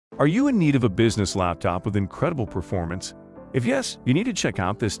Are you in need of a business laptop with incredible performance? If yes, you need to check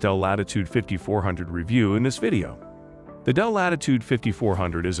out this Dell Latitude 5400 review in this video. The Dell Latitude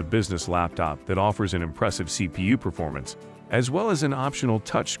 5400 is a business laptop that offers an impressive CPU performance, as well as an optional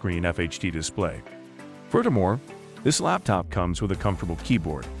touchscreen FHD display. Furthermore, this laptop comes with a comfortable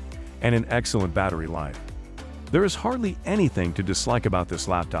keyboard and an excellent battery life. There is hardly anything to dislike about this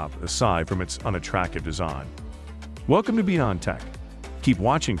laptop aside from its unattractive design. Welcome to Beyond Tech. Keep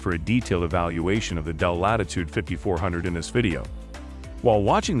watching for a detailed evaluation of the Dell Latitude 5400 in this video. While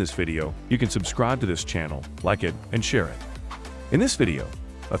watching this video, you can subscribe to this channel, like it, and share it. In this video,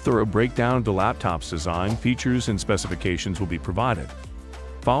 a thorough breakdown of the laptop's design, features, and specifications will be provided.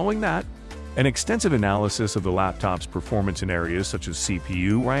 Following that, an extensive analysis of the laptop's performance in areas such as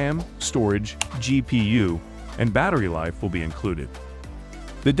CPU, RAM, storage, GPU, and battery life will be included.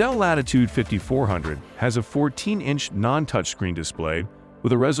 The Dell Latitude 5400 has a 14-inch non-touchscreen display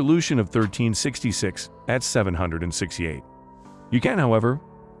with a resolution of 1366 at 768. You can, however,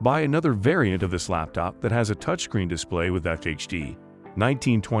 buy another variant of this laptop that has a touchscreen display with FHD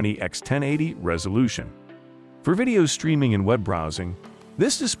 1920 x 1080 resolution. For video streaming and web browsing,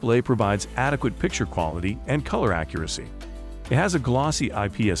 this display provides adequate picture quality and color accuracy. It has a glossy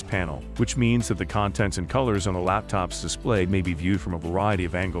IPS panel, which means that the contents and colors on the laptop's display may be viewed from a variety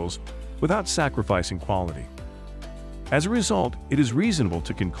of angles without sacrificing quality. As a result, it is reasonable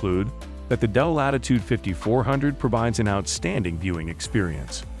to conclude that the Dell Latitude 5400 provides an outstanding viewing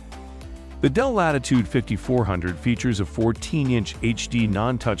experience. The Dell Latitude 5400 features a 14-inch HD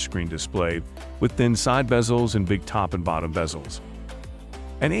non-touchscreen display with thin side bezels and big top and bottom bezels.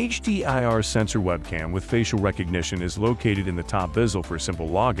 An HDIR sensor webcam with facial recognition is located in the top bezel for simple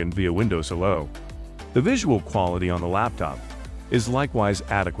login via Windows Hello. The visual quality on the laptop is likewise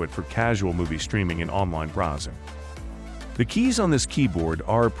adequate for casual movie streaming and online browsing. The keys on this keyboard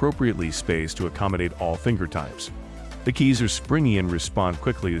are appropriately spaced to accommodate all finger types. The keys are springy and respond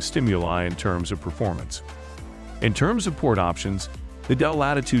quickly to stimuli in terms of performance. In terms of port options, the Dell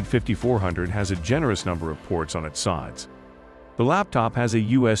Latitude 5400 has a generous number of ports on its sides. The laptop has a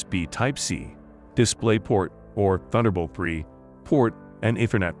USB Type-C, DisplayPort or Thunderbolt 3 port, an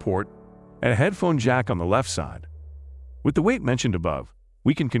Ethernet port, and a headphone jack on the left side. With the weight mentioned above,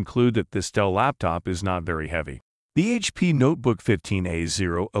 we can conclude that this Dell laptop is not very heavy. The HP Notebook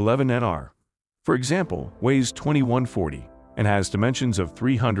 15A011NR, for example, weighs 2140 and has dimensions of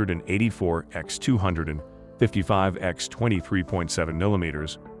 384 x 255 x 23.7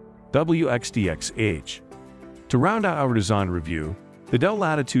 mm, WXDXH. To round out our design review, the Dell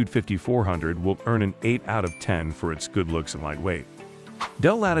Latitude 5400 will earn an 8 out of 10 for its good looks and lightweight.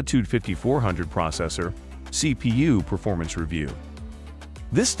 Dell Latitude 5400 processor, CPU performance review.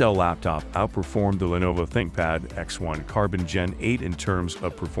 This Dell laptop outperformed the Lenovo ThinkPad X1 Carbon Gen 8 in terms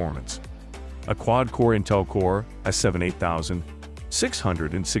of performance. A quad-core Intel Core i7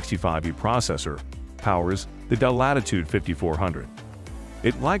 8665U processor powers the Dell Latitude 5400.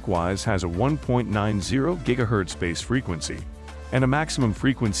 It likewise has a 1.90 GHz base frequency and a maximum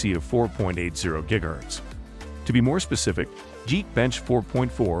frequency of 4.80 GHz. To be more specific, Geekbench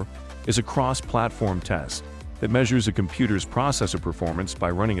 4.4 is a cross-platform test that measures a computer's processor performance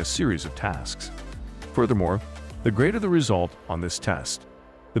by running a series of tasks. Furthermore, the greater the result on this test,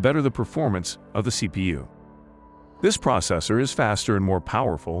 the better the performance of the CPU. This processor is faster and more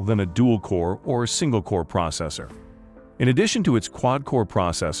powerful than a dual-core or single-core processor. In addition to its quad-core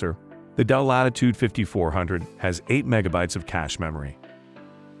processor, the Dell Latitude 5400 has 8 MB of cache memory.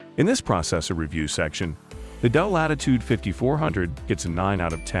 In this processor review section, the Dell Latitude 5400 gets a 9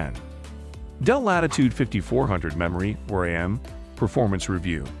 out of 10. Dell Latitude 5400 memory, or RAM, performance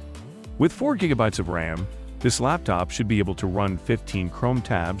review. With 4 GB of RAM, this laptop should be able to run 15 Chrome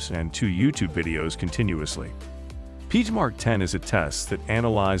tabs and 2 YouTube videos continuously. PageMark 10 is a test that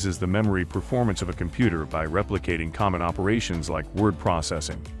analyzes the memory performance of a computer by replicating common operations like word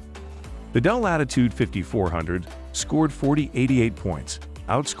processing. The Dell Latitude 5400 scored 88 points,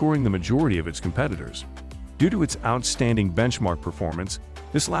 outscoring the majority of its competitors. Due to its outstanding benchmark performance,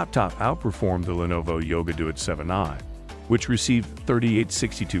 this laptop outperformed the Lenovo Yoga Do It 7i, which received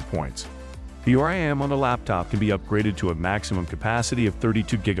 62 points. The RAM on the laptop can be upgraded to a maximum capacity of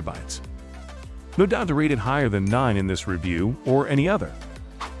 32 GB. No doubt to rate it higher than 9 in this review or any other.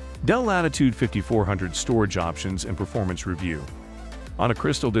 Dell Latitude 5400 storage options and performance review. On a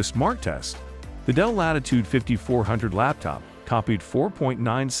Crystal Disk Mark test, the Dell Latitude 5400 laptop copied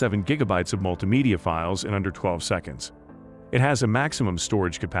 4.97 GB of multimedia files in under 12 seconds. It has a maximum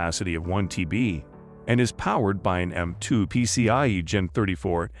storage capacity of 1 TB and is powered by an M2 PCIe Gen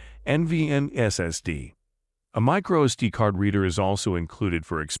 34 NVMe SSD. A microSD card reader is also included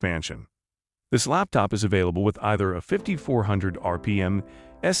for expansion. This laptop is available with either a 5400 RPM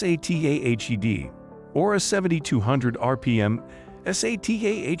SATA HDD or a 7200 RPM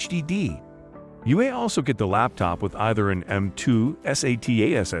SATA HDD. You may also get the laptop with either an M2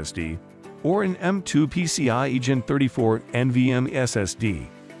 SATA SSD or an M2 PCIe Gen 34 NVMe SSD.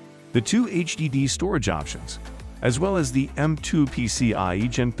 The two HDD storage options, as well as the M2 PCIe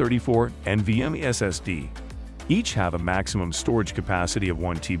Gen 34 NVMe SSD, each have a maximum storage capacity of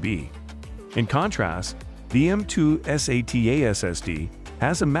 1 TB. In contrast, the M2 SATA SSD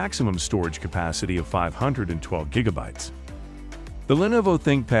has a maximum storage capacity of 512 GB. The Lenovo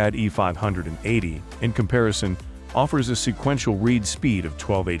ThinkPad E580, in comparison, offers a sequential read speed of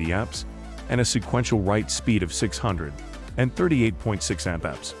 1280 amps and a sequential write speed of 638.6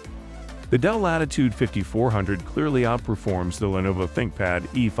 amps. The Dell Latitude 5400 clearly outperforms the Lenovo ThinkPad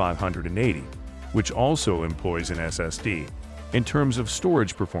E580, which also employs an SSD, in terms of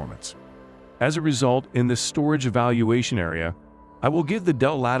storage performance. As a result, in this storage evaluation area, I will give the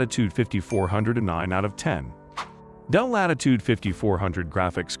Dell Latitude 5400 a 9 out of 10. Dell Latitude 5400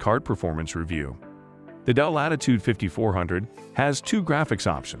 Graphics Card Performance Review. The Dell Latitude 5400 has two graphics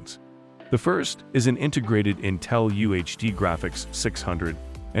options. The first is an integrated Intel UHD Graphics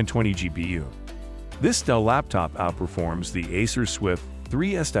 620 GPU. This Dell laptop outperforms the Acer Swift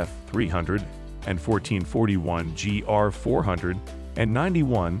 3SF300 and 1441 GR400 and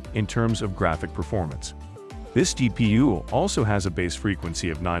 91 in terms of graphic performance. This GPU also has a base frequency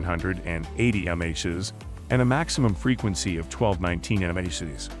of 980 mHz and a maximum frequency of 1219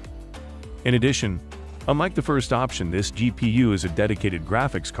 mHz. In addition, unlike the first option, this GPU is a dedicated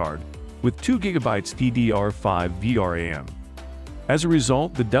graphics card with 2 GB DDR5 VRAM. As a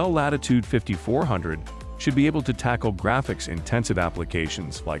result, the Dell Latitude 5400 should be able to tackle graphics-intensive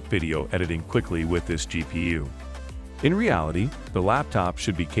applications like video editing quickly with this GPU. In reality, the laptop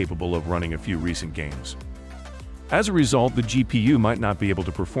should be capable of running a few recent games. As a result, the GPU might not be able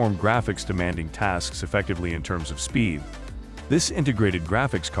to perform graphics-demanding tasks effectively in terms of speed. This integrated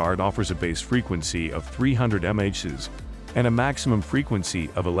graphics card offers a base frequency of 300 mHz and a maximum frequency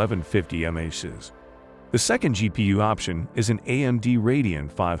of 1150 mHz. The second GPU option is an AMD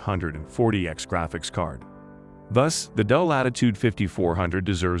Radeon 540X graphics card. Thus, the Dell Latitude 5400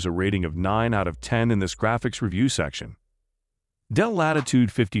 deserves a rating of 9 out of 10 in this graphics review section. Dell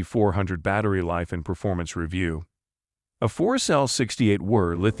Latitude 5400 Battery Life and Performance Review. A 4-cell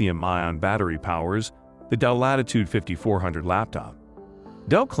 68-watt lithium-ion battery powers the Dell Latitude 5400 laptop.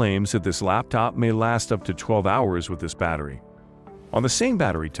 Dell claims that this laptop may last up to 12 hours with this battery. On the same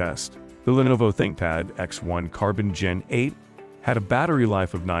battery test, the Lenovo ThinkPad X1 Carbon Gen 8 had a battery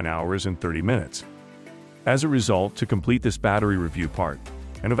life of 9 hours and 30 minutes. As a result, to complete this battery review part,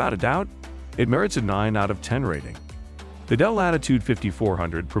 and without a doubt, it merits a 9 out of 10 rating. The Dell Latitude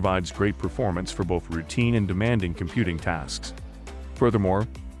 5400 provides great performance for both routine and demanding computing tasks. Furthermore,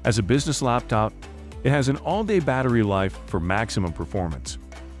 as a business laptop, it has an all-day battery life for maximum performance.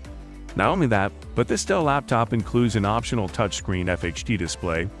 Not only that, but this Dell laptop includes an optional touchscreen FHD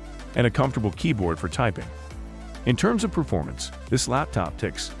display and a comfortable keyboard for typing. In terms of performance, this laptop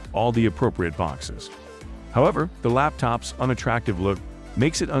ticks all the appropriate boxes. However, the laptop's unattractive look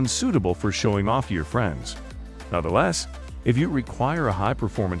makes it unsuitable for showing off to your friends. Nonetheless, if you require a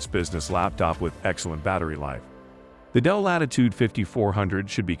high-performance business laptop with excellent battery life, the Dell Latitude 5400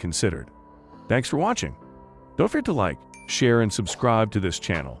 should be considered. Thanks for watching. Don't forget to like, share, and subscribe to this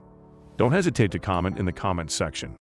channel. Don't hesitate to comment in the comments section.